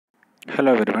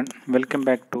Hello everyone, welcome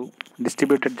back to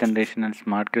Distributed Generation and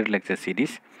Smart Grid lecture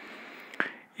series.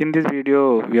 In this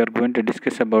video, we are going to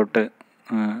discuss about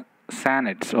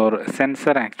SANETs or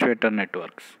sensor actuator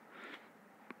networks.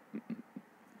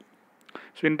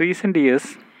 So in recent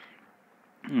years,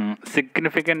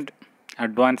 significant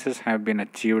advances have been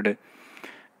achieved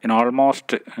in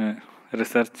almost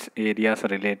research areas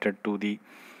related to the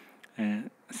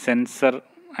sensor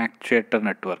actuator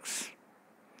networks.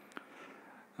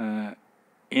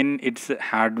 In its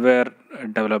hardware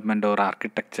development or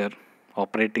architecture,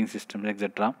 operating systems,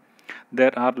 etc.,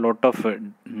 there are a lot of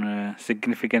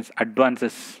significant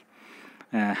advances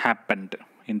happened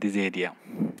in this area.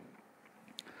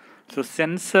 So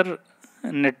sensor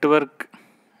network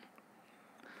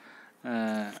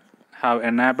have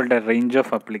enabled a range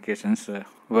of applications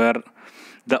where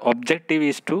the objective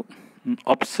is to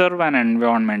observe an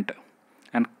environment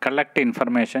and collect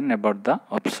information about the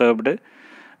observed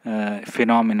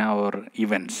phenomena or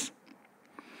events.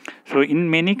 So in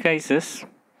many cases,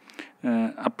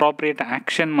 appropriate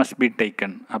action must be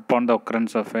taken upon the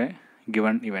occurrence of a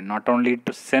given event. Not only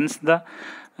to sense the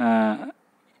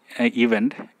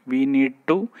event, we need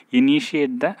to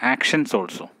initiate the actions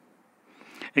also.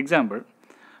 Example,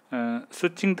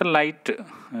 switching the light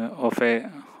of a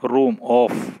room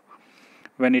off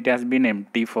when it has been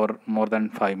empty for more than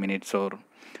 5 minutes, or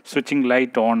switching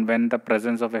light on when the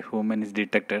presence of a human is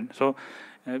detected. So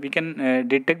we can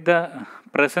detect the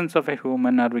presence of a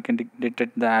human, or we can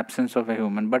detect the absence of a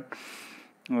human, but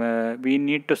we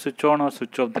need to switch on or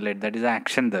switch off the light. That is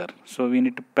action there. So we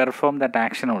need to perform that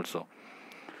action also.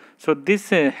 So this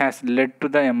has led to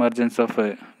the emergence of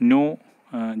a new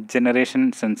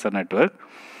generation sensor network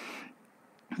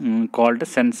called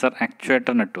sensor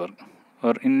actuator network,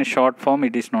 or in short form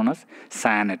it is known as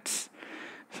SANETs.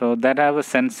 So that have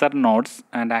sensor nodes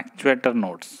and actuator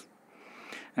nodes,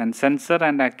 and sensor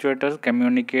and actuators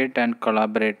communicate and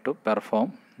collaborate to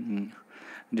perform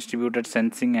distributed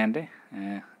sensing and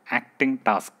acting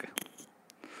task.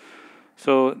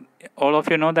 So all of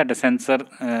you know that a sensor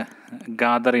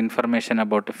gather information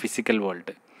about the physical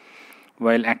world,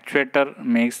 while actuator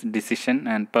makes decision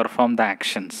and perform the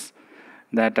actions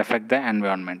that affect the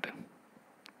environment.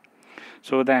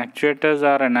 So the actuators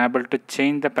are enabled to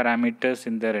change the parameters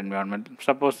in their environment.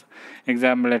 Suppose,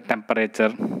 example, a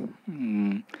temperature,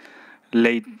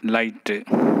 light,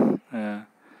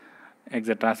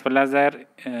 etc. As well as their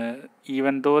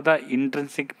even though the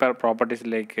intrinsic properties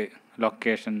like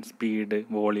location, speed,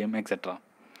 volume, etc.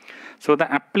 So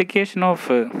the application of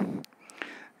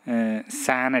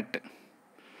SANET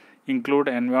include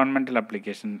environmental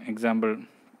application. Example,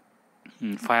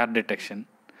 fire detection,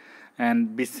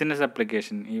 and business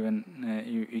application. Even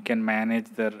you can manage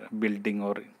their building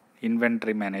or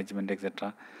inventory management,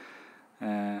 etc.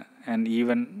 And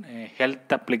even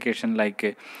health application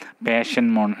like patient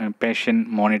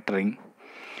monitoring,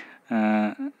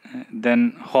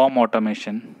 then home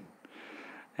automation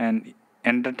and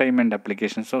entertainment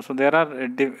applications. So there are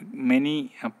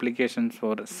many applications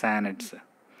for SANETs.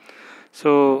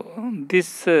 So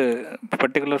this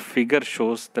particular figure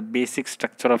shows the basic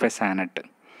structure of a SANET.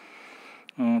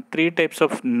 Three types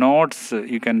of nodes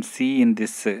you can see in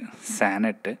this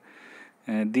SANET.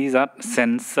 These are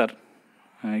sensor.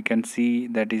 You can see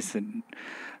that is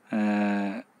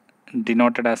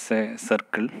denoted as a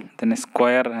circle, then a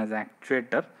square as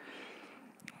actuator,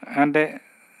 and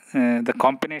the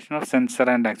combination of sensor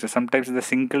and actuator. Sometimes the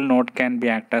single node can be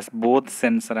act as both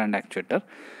sensor and actuator.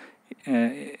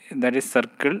 That is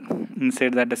circle,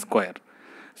 inside that is square.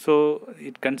 So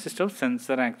it consists of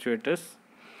sensor actuators,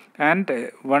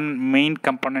 and one main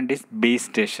component is base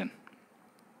station,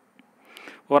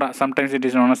 or sometimes it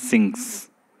is known as sinks.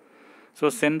 So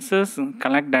sensors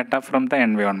collect data from the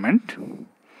environment.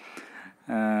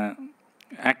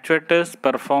 Actuators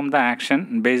perform the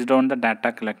action based on the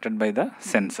data collected by the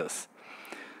sensors.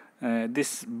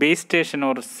 This base station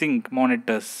or sink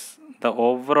monitors the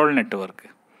overall network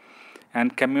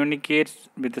and communicates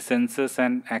with the sensors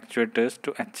and actuators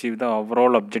to achieve the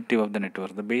overall objective of the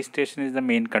network. The base station is the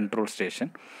main control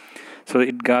station. So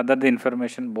it gathers the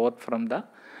information both from the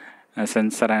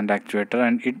sensor and actuator,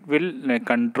 and it will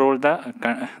control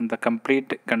the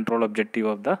complete control objective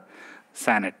of the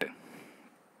SANET.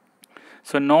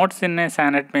 So nodes in a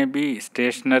SANET may be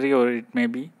stationary or it may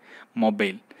be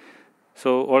mobile.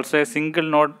 So also a single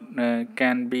node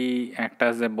can be act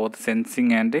as both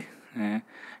sensing and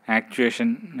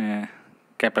actuation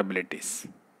capabilities.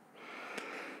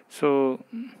 So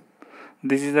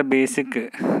this is the basic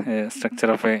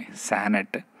structure of a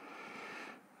SANET.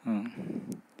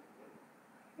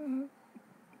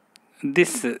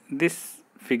 This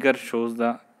figure shows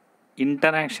the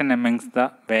interaction amongst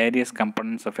the various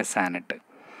components of a SANET.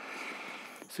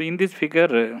 So in this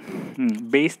figure,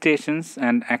 base stations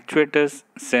and actuators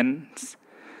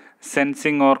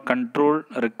sensing or control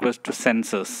request to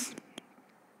sensors.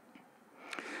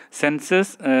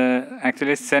 Sensors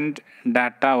actually send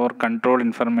data or control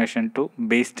information to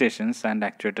base stations and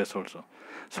actuators also.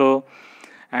 So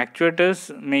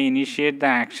actuators may initiate the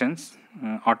actions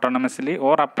autonomously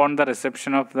or upon the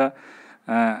reception of the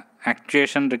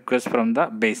actuation request from the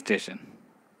base station.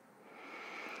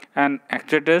 And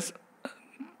actuators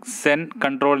send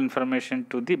control information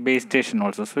to the base station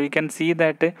also. So you can see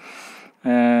that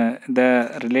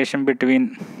the relation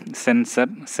between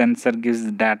sensor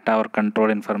gives data or control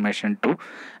information to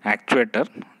actuator,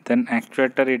 then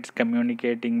actuator it's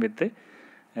communicating with the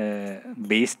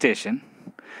base station,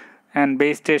 and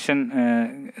base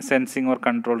station sensing or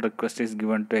control request is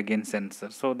given to again sensor.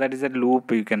 So that is a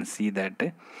loop, you can see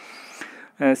that.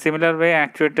 Similar way,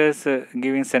 actuators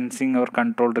giving sensing or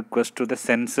control request to the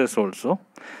sensors also.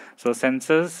 So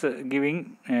sensors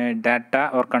giving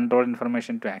data or control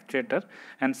information to actuator,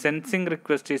 and sensing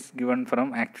request is given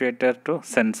from actuator to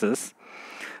sensors.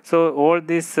 So all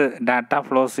these data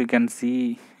flows you can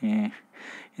see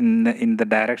in the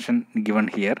direction given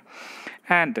here,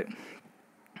 and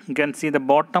you can see the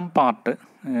bottom part.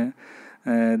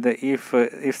 If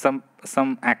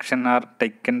some action are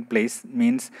taken place,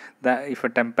 means that if a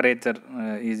temperature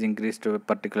is increased to a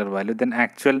particular value, then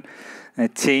actual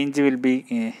change will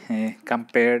be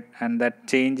compared, and that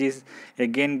change is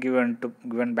again given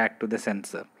back to the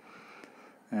sensor.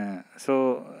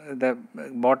 So the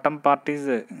bottom part is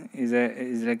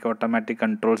like automatic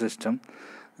control system.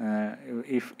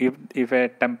 If a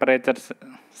temperature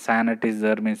SANET is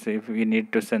there, means if we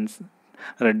need to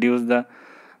reduce the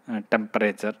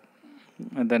temperature,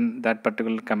 then that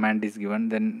particular command is given,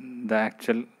 then the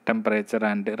actual temperature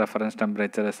and reference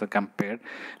temperature is compared,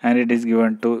 and it is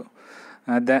given to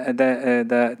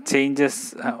the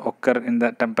changes occur in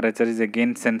the temperature is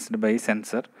again sensed by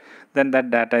sensor, then that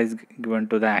data is given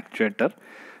to the actuator.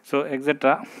 So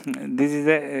etc. This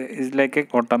is like a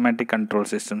automatic control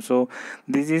system. So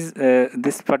this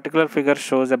particular figure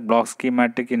shows a block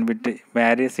schematic in which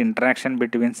various interaction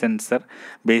between sensor,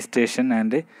 base station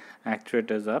and the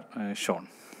actuators are shown.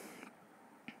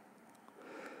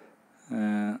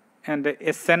 And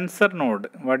a sensor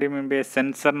node, what do you mean by a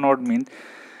sensor node? Means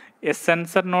a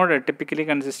sensor node typically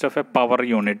consists of a power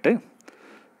unit, a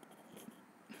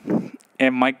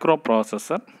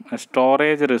microprocessor, a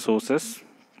storage resources,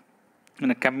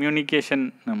 and a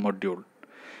communication module.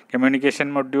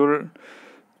 Communication module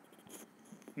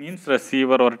means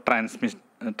receiver or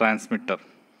transmitter.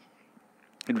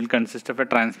 It will consist of a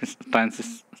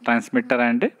transmitter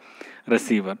and a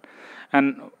receiver,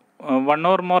 and one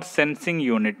or more sensing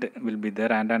unit will be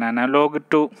there, and an analog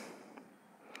to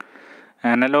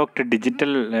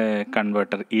digital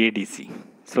converter, ADC.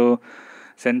 So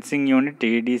sensing unit,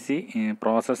 ADC,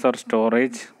 processor,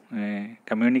 storage,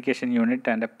 communication unit,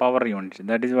 and a power unit.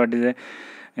 That is what is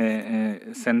a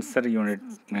sensor unit.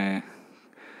 Then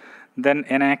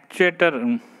an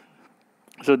actuator.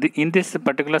 So in this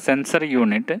particular sensor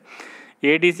unit,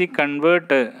 ADC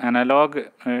convert analog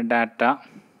data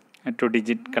to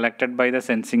collected by the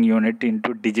sensing unit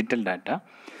into digital data,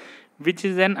 which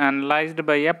is then analyzed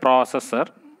by a processor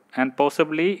and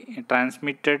possibly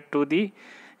transmitted to the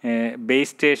base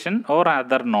station or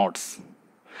other nodes.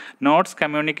 Nodes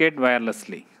communicate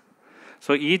wirelessly.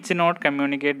 So each node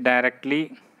communicate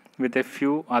directly with a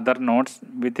few other nodes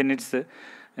within its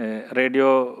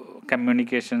radio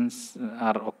communications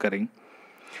are occurring.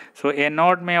 So a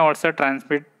node may also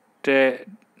transmit to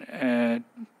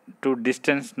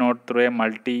distance node through a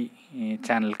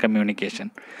multi-channel communication.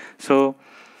 So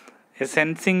a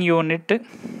sensing unit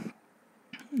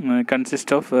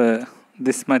consists of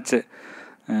this much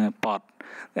part.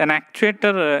 An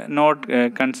actuator node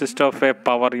consists of a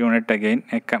power unit, again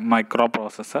a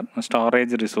microprocessor,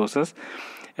 storage resources,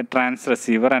 a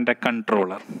transceiver, and a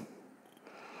controller.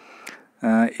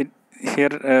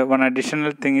 Here one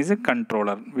additional thing is a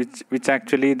controller, which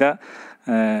actually the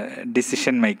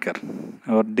decision maker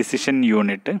or decision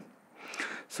unit.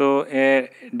 So a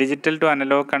digital to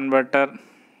analog converter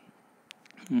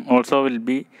also will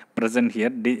be present here.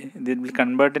 They will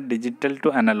convert digital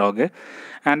to analog,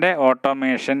 and a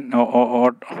automation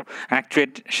or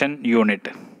actuation unit.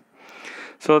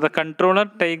 So the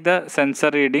controller take the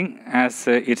sensor reading as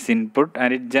its input,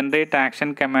 and it generate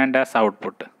action command as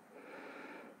output.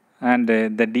 And the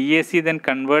DAC then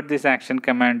convert this action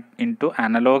command into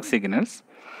analog signals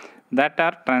that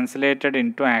are translated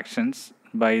into actions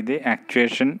by the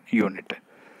actuation unit.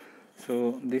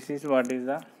 So this is what is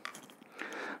the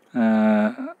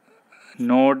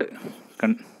node,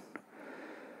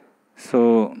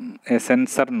 so a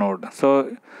sensor node.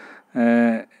 So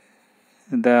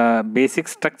the basic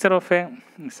structure of a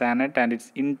SANET and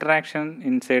its interaction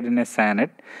inside in a SANET,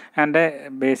 and a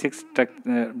basic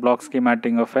block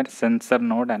schematic of a sensor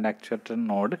node and actuator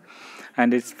node,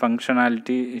 and its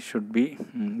functionality should be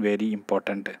very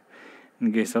important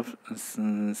in case of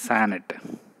SANET.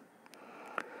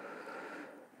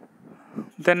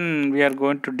 Then we are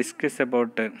going to discuss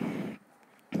about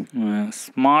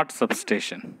smart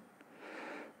substation.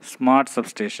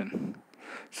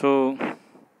 So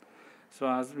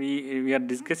as we are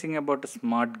discussing about a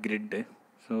smart grid,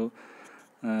 so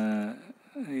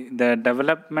the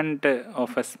development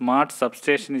of a smart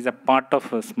substation is a part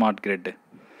of a smart grid.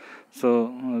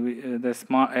 So the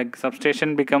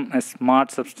substation become a smart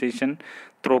substation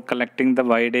through collecting the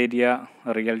wide area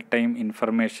real-time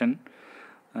information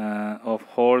of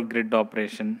whole grid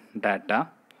operation data,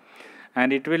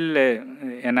 and it will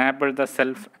enable the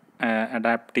self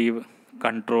adaptive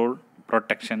control,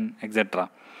 protection, etc.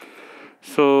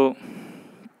 So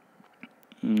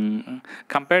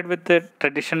compared with the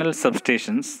traditional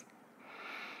substations,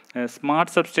 smart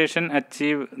substation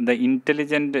achieve the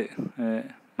intelligent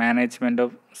management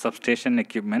of substation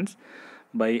equipments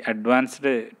by advanced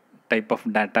type of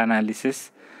data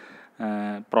analysis,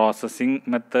 processing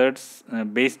methods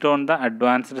based on the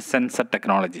advanced sensor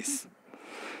technologies.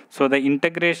 So the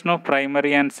integration of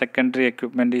primary and secondary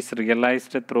equipment is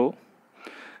realized through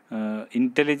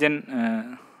intelligent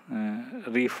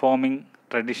reforming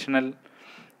traditional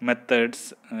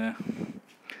methods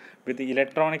with the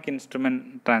electronic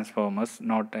instrument transformers,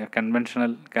 not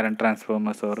conventional current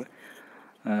transformers or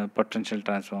potential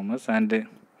transformers, and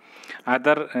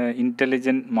other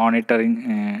intelligent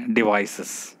monitoring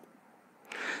devices.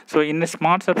 So in a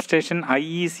smart substation,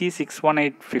 IEC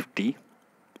 61850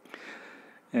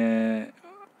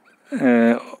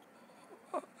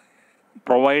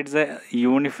 provides a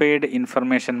unified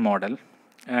information model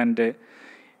and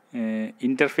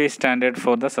interface standard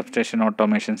for the substation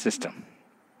automation system.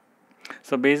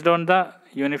 So based on the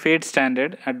unified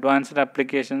standard, advanced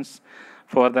applications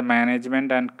for the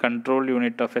management and control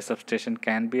unit of a substation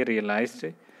can be realized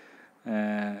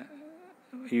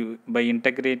by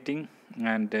integrating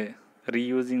and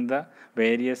reusing the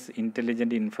various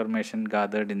intelligent information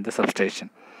gathered in the substation.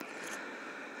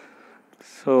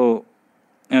 So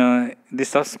this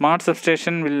smart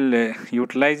substation will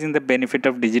utilizing the benefit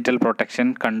of digital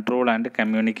protection, control, and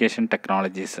communication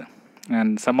technologies.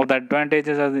 And some of the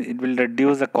advantages are it will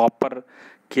reduce the copper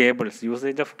cables,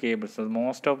 usage of cables. So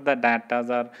most of the data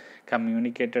are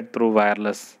communicated through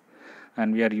wireless,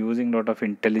 and we are using a lot of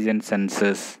intelligent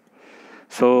sensors.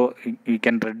 So you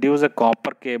can reduce the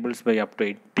copper cables by up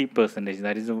to 80%.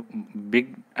 That is a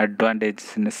big advantage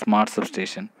in a smart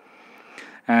substation.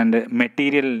 And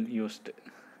material used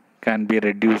can be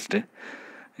reduced.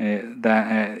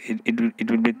 It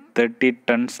will be 30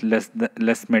 tons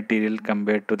less material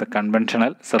compared to the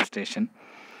conventional substation.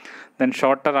 Then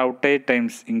shorter outage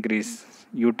times increase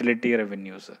utility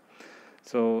revenues.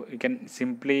 So you can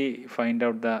simply find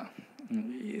out the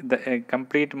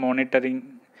complete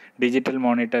monitoring, digital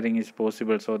monitoring is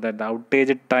possible, so that the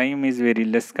outage time is very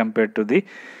less compared to the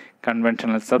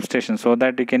conventional substation, so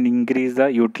that you can increase the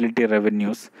utility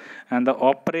revenues and the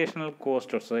operational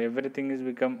cost also. Everything is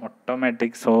become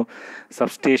automatic, so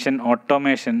substation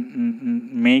automation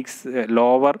makes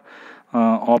lower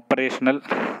operational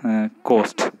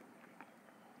cost,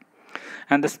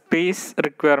 and the space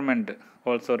requirement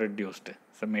also reduced.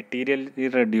 So material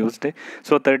is reduced,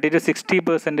 so 30 to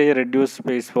 60% reduced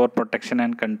space for protection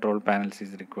and control panels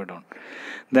is required on.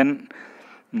 Then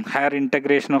higher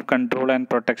integration of control and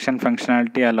protection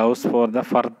functionality allows for the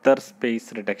further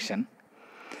space reduction.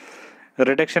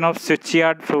 Reduction of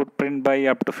switchyard footprint by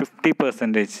up to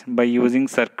 50% by using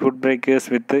circuit breakers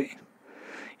with the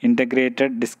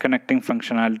integrated disconnecting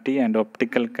functionality and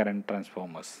optical current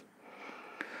transformers.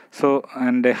 So,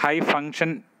 and a high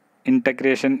function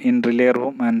integration in relay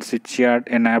room and switchyard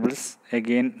enables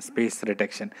again space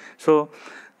reduction. So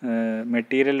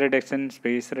material reduction,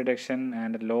 space reduction,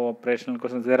 and low operational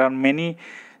costs. There are many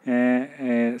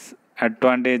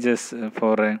advantages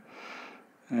for a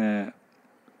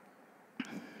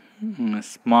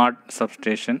smart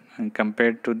substation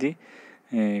compared to the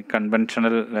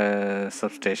conventional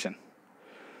substation.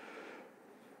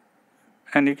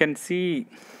 And you can see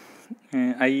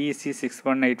IEC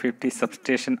 61850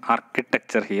 substation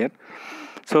architecture here.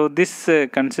 So this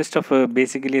consists of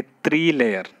basically 3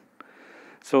 layers.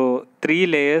 So 3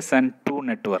 layers and 2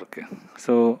 network.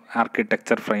 So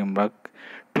architecture framework,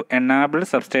 to enable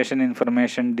substation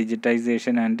information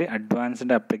digitization and advanced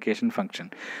application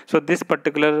function. So this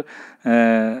particular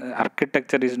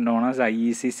architecture is known as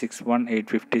IEC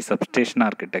 61850 substation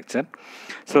architecture.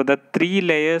 So the 3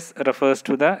 layers refers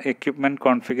to the equipment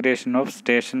configuration of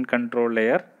station control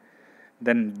layer,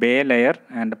 then bay layer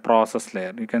and process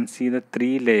layer. You can see the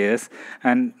 3 layers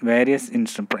and various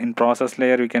instruments. In process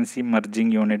layer you can see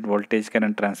merging unit, voltage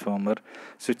current transformer,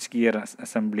 switchgear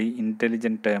assembly,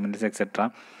 intelligent terminals,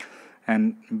 etc.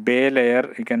 And bay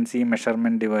layer you can see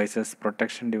measurement devices,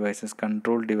 protection devices,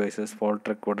 control devices, fault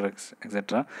recorder,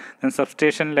 etc. Then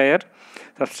substation layer,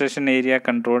 substation area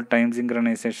control, time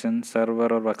synchronization,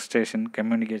 server or workstation,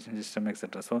 communication system,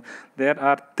 etc. So there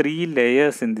are 3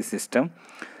 layers in the system.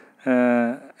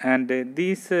 And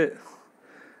these 3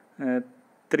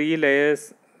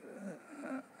 layers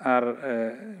are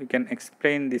you can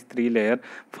explain these 3 layers.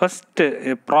 First,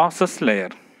 process layer.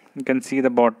 You can see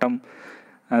the bottom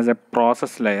as a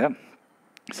process layer.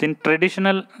 So in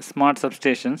traditional smart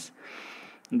substations,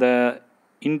 the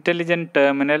intelligent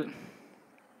terminal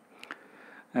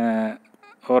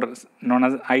or known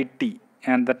as IT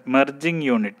and the merging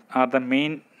unit are the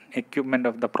main equipment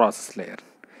of the process layer.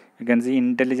 You can see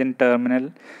intelligent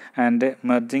terminal and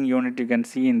merging unit you can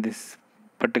see in this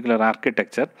particular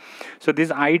architecture. So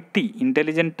this IT,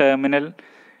 intelligent terminal,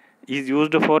 is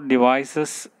used for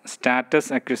devices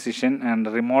status acquisition and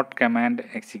remote command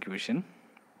execution.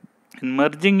 And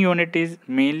merging unit is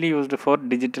mainly used for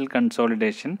digital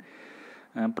consolidation,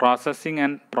 processing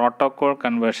and protocol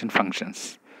conversion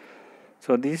functions.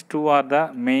 So these two are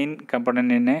the main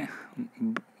component in a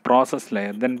process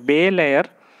layer. Then bay layer,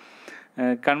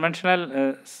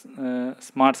 conventional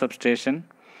smart substation,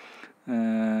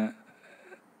 the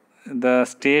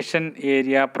station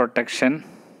area protection,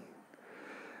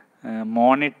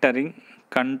 monitoring,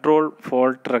 control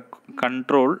fault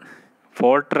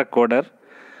recorder,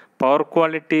 power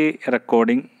quality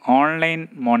recording, online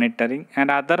monitoring,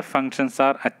 and other functions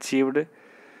are achieved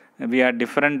via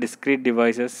different discrete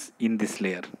devices in this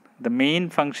layer. The main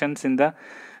functions in the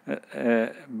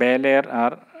bay layer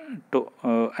are to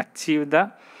achieve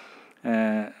the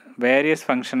various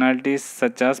functionalities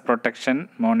such as protection,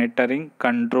 monitoring,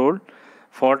 control,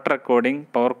 fault recording,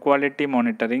 power quality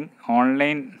monitoring,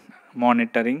 online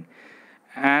monitoring,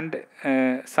 and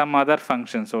some other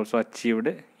functions also achieved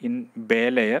in bay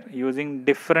layer using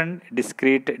different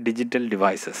discrete digital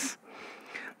devices.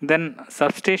 Then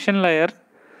substation layer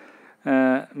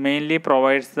mainly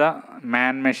provides the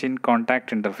man-machine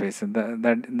contact interface.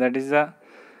 That is the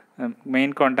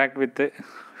main contact with the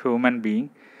human being,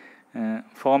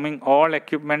 forming all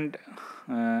equipment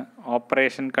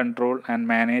operation control and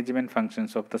management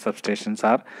functions of the substations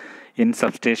are in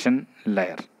substation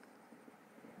layer.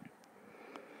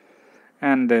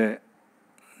 And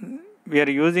we are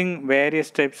using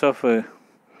various types of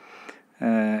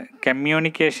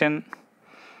communication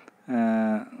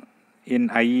in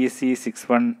IEC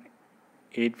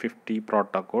 61850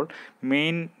 protocol.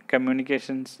 Main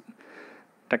communications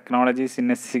technologies in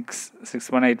a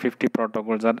 61850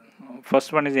 protocols are,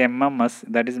 first one is MMS,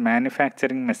 that is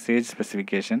manufacturing message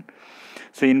specification.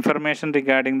 So information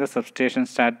regarding the substation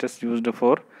status used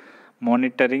for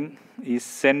monitoring is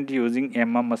sent using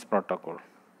MMS protocol.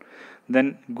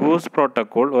 Then GOOS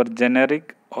protocol, or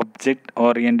generic object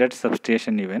oriented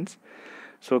substation events.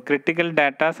 So critical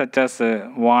data such as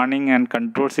warning and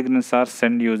control signals are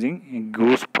sent using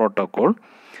GOOS protocol.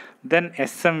 Then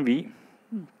SMV,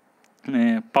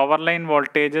 power line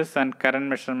voltages and current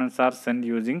measurements are sent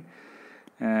using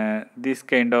this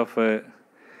kind of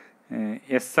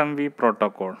SMV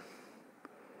protocol.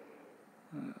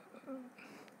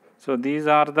 So these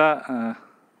are the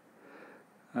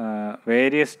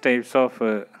various types of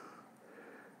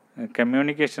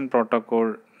communication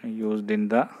protocol used in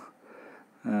the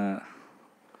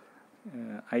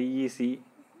IEC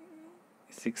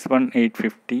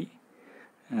 61850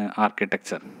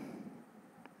 architecture.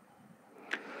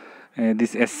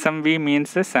 This SMV means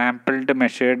sampled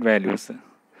measured values.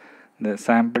 The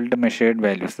sampled measured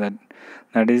values that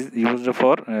is used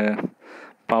for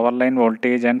power line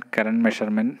voltage and current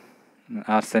measurement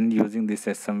are sent using this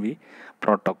SMV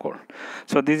protocol.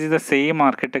 So this is the same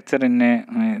architecture in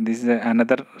a this is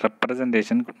another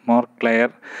representation, more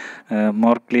clear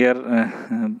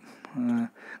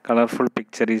colorful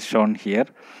picture is shown here.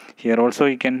 Here also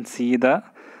you can see the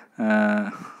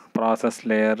process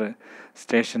layer,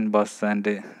 station bus, and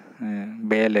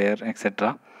bay layer,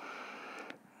 etc.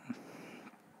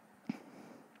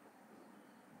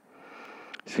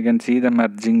 So you can see the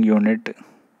merging unit,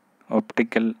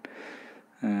 optical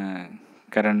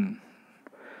current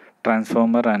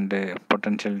transformer, and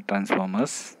potential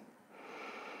transformers.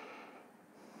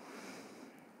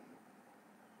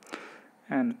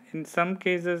 And in some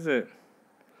cases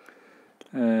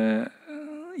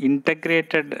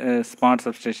integrated smart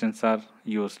substations are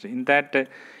used. In that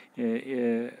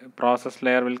process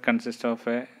layer will consist of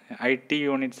IT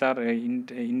units are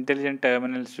intelligent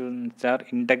terminals units are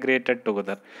integrated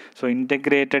together. So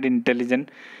integrated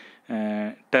intelligent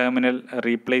terminal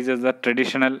replaces the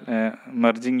traditional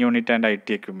merging unit and IT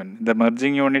equipment. The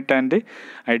merging unit and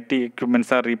IT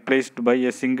equipments are replaced by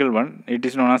a single one. It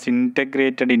is known as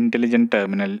integrated intelligent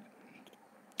terminal,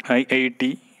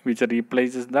 IIT, which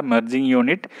replaces the merging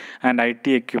unit and IT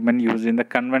equipment used in the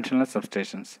conventional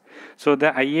substations. So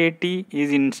the IIT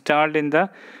is installed in the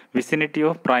vicinity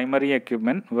of primary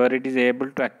equipment, where it is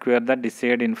able to acquire the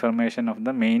desired information of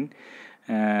the main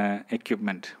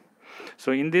equipment.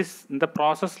 So in the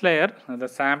process layer, the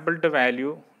sampled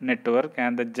value network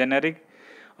and the generic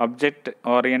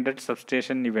object-oriented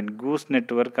substation event goose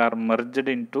network are merged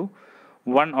into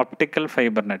one optical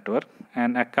fiber network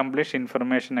and accomplish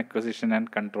information acquisition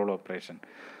and control operation.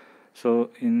 So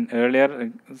in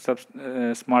earlier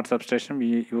smart substation,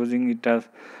 we using it as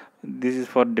this is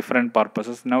for different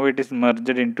purposes. Now it is merged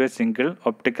into a single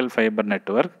optical fiber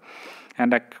network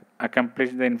and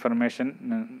accomplish the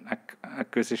information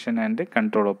acquisition and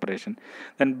control operation.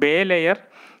 Then bay layer,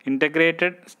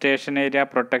 integrated station area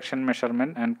protection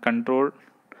measurement and control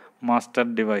master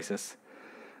devices,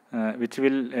 which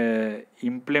will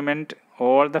implement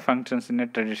all the functions in a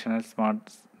traditional smart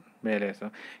bay layer.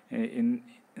 So in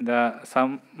the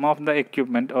some of the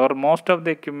equipment or most of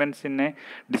the equipments in a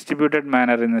distributed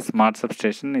manner in a smart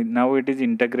substation, now it is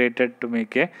integrated to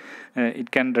make a it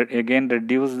can again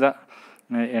reduce the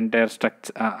entire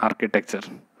structure architecture.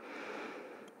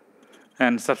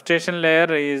 And substation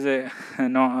layer is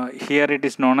here it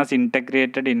is known as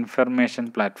integrated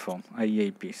information platform,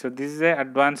 IIP. So this is a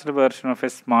advanced version of a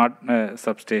smart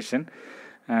substation,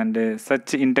 and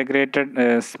such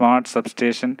integrated smart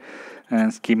substation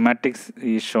schematics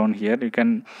is shown here. You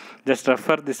can just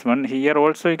refer this one. Here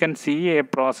also you can see a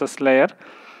process layer,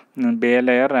 bay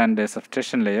layer and a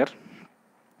substation layer.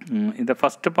 The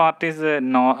first part is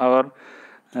our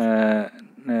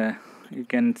you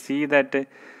can see that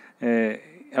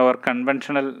our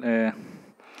conventional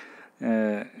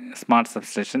smart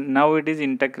substation. Now it is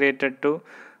integrated to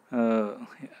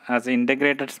as an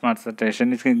integrated smart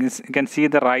substation. You can see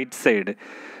the right side.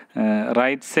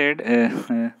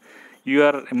 You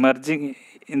are merging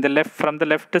in the left, from the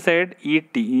left side,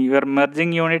 ET, your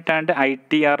merging unit and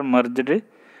IT are merged,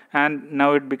 and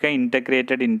now it became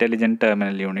integrated intelligent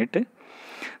terminal unit.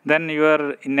 Then you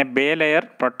are in a bay layer,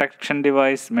 protection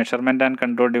device, measurement and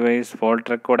control device, fault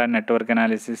record and network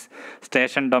analysis,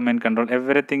 station domain control,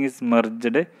 everything is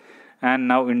merged and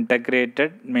now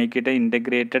integrated, make it a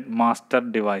integrated master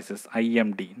devices,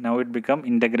 IMD. Now it become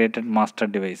integrated master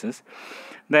devices.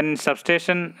 Then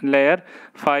substation layer,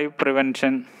 5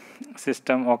 prevention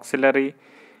system, auxiliary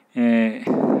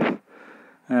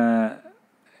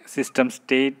system,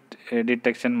 state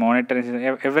detection, monitoring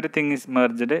system, everything is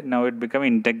merged. Now it become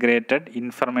integrated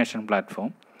information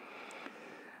platform.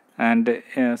 And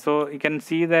so you can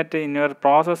see that in your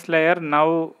process layer,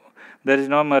 now there is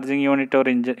no merging unit or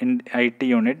in IT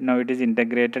unit. Now it is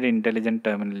integrated intelligent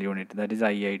terminal unit, that is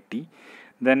IIT.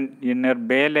 Then in your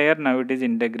bay layer, now it is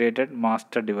integrated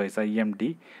master device,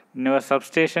 IMD. In your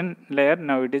substation layer,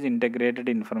 now it is integrated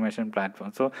information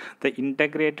platform. So the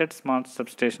integrated smart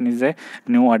substation is a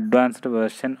new advanced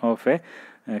version of a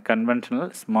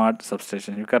conventional smart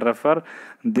substation. You can refer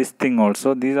this thing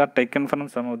also. These are taken from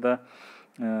some of the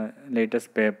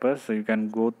latest papers, so you can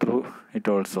go through it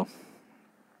also.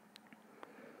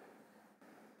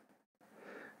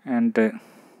 And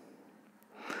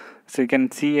so you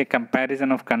can see a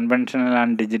comparison of conventional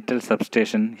and digital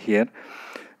substation here.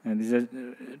 This is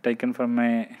taken from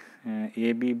my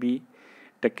ABB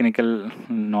technical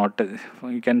note.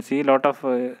 You can see a lot of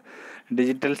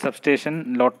digital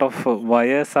substation, lot of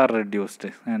wires are reduced,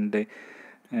 and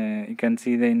you can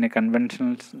see that in a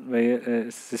conventional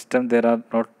system there are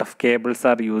lot of cables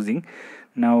are using.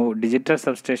 Now digital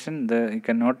substation, you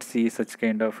cannot see such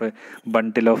kind of a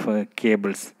bundle of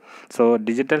cables. So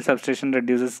digital substation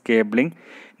reduces cabling,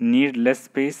 need less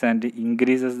space and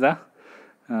increases the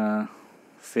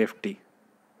safety.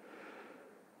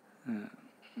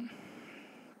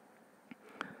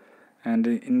 And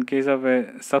in case of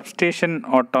a substation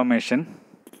automation,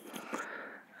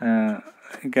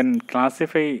 you can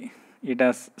classify it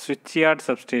as switchyard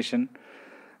substation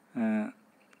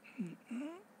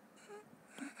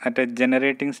at a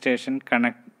generating station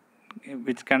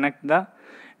which connect the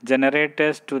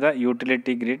generators to the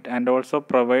utility grid, and also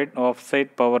provide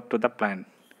off-site power to the plant.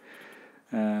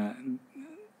 Uh,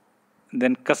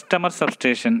 then customer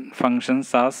substation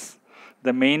functions as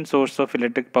the main source of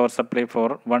electric power supply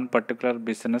for one particular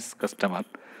business customer.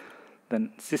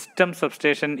 Then system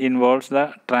substation involves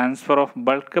the transfer of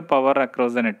bulk power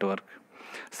across the network.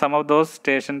 Some of those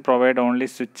stations provide only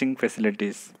switching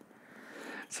facilities.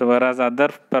 So whereas other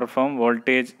perform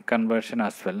voltage conversion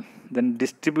as well. Then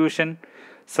distribution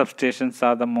substations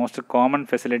are the most common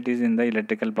facilities in the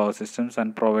electrical power systems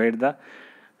and provide the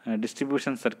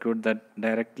distribution circuit that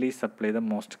directly supply the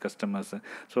most customers.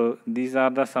 So these are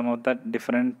the some of the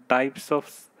different types of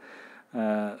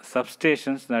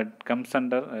substations that comes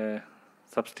under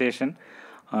substation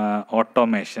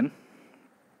automation.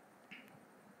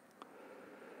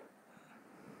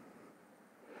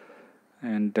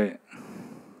 And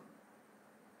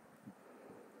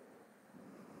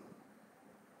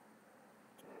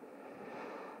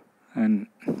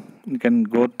you can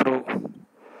go through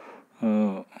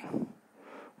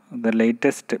the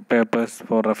latest papers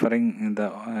for referring in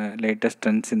the latest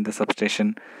trends in the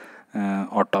substation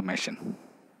automation.